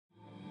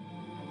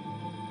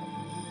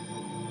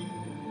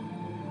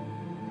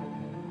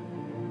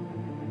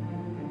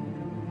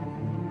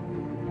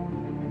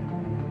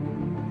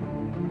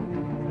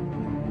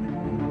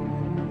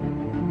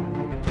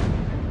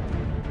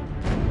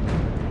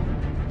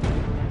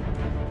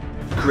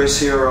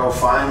Chris Hero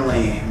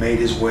finally made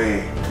his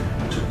way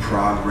to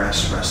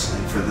Progress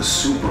Wrestling for the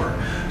Super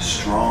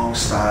Strong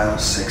Style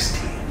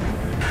 16.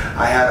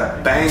 I had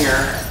a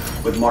banger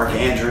with Mark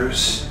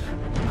Andrews.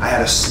 I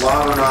had a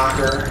slobber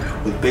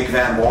knocker with Big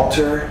Van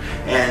Walter,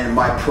 and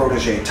my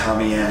protege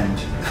Tommy End.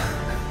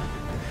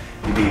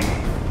 He beat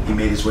me. He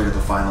made his way to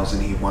the finals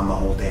and he won the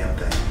whole damn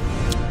thing.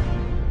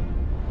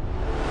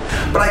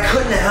 But I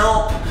couldn't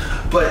help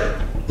but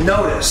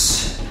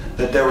notice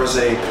that there was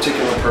a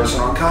particular person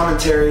on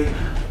commentary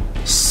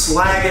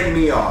slagging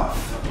me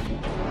off.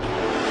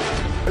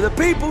 The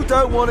people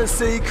don't want to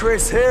see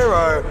Chris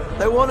Hero,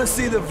 they want to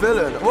see the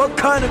villain. What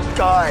kind of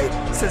guy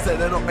says that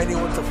they're not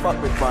anyone to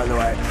fuck with, by the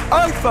way?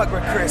 I fuck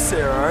with Chris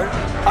Hero.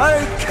 I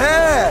don't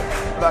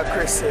care about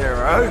Chris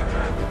Hero.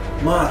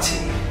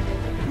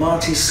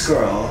 Marty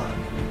Scurll,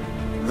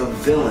 the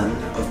villain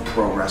of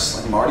pro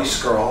wrestling. Marty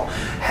Scurll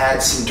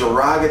had some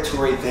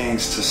derogatory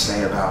things to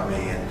say about me,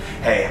 and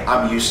hey,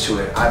 I'm used to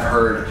it. I've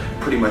heard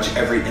pretty much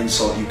every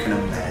insult you can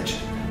imagine.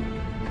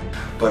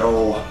 But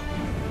old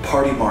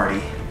Party Marty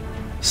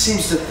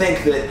seems to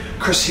think that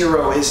Chris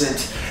Hero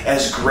isn't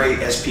as great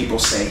as people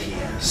say he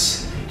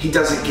is. He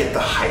doesn't get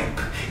the hype.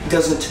 He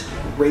doesn't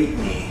rate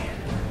me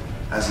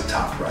as a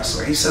top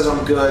wrestler. He says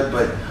I'm good,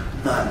 but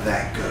not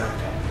that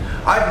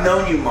good. I've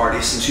known you,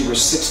 Marty, since you were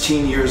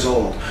 16 years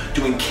old,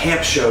 doing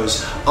camp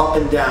shows up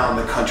and down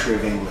the country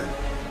of England.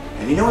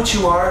 And you know what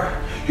you are?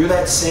 You're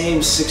that same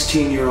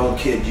 16-year-old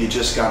kid. You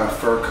just got a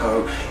fur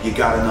coat, you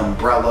got an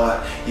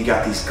umbrella, you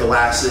got these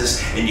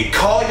glasses, and you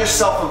call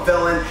yourself a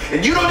villain,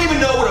 and you don't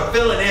even know what a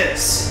villain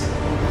is.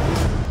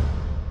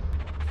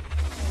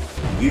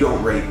 You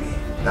don't rate me.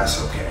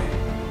 That's okay.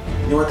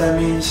 You know what that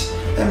means?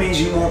 That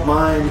means you won't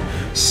mind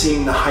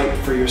seeing the hype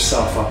for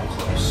yourself up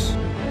close.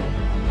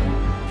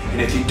 And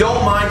if you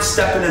don't mind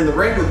stepping in the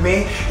ring with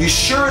me, you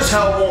sure as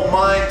hell won't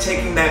mind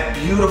taking that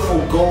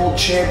beautiful gold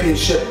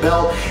championship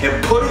belt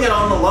and putting it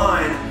on the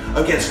line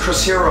against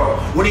Chris Hero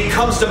when he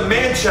comes to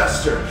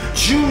Manchester,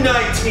 June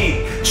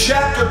 19th,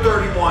 Chapter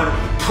 31,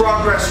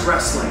 Progress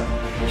Wrestling.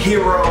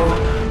 Hero,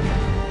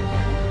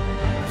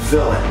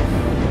 villain.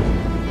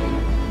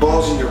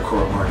 Balls in your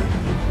court, Marty.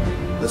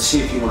 Let's see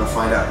if you want to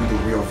find out who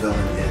the real villain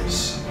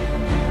is.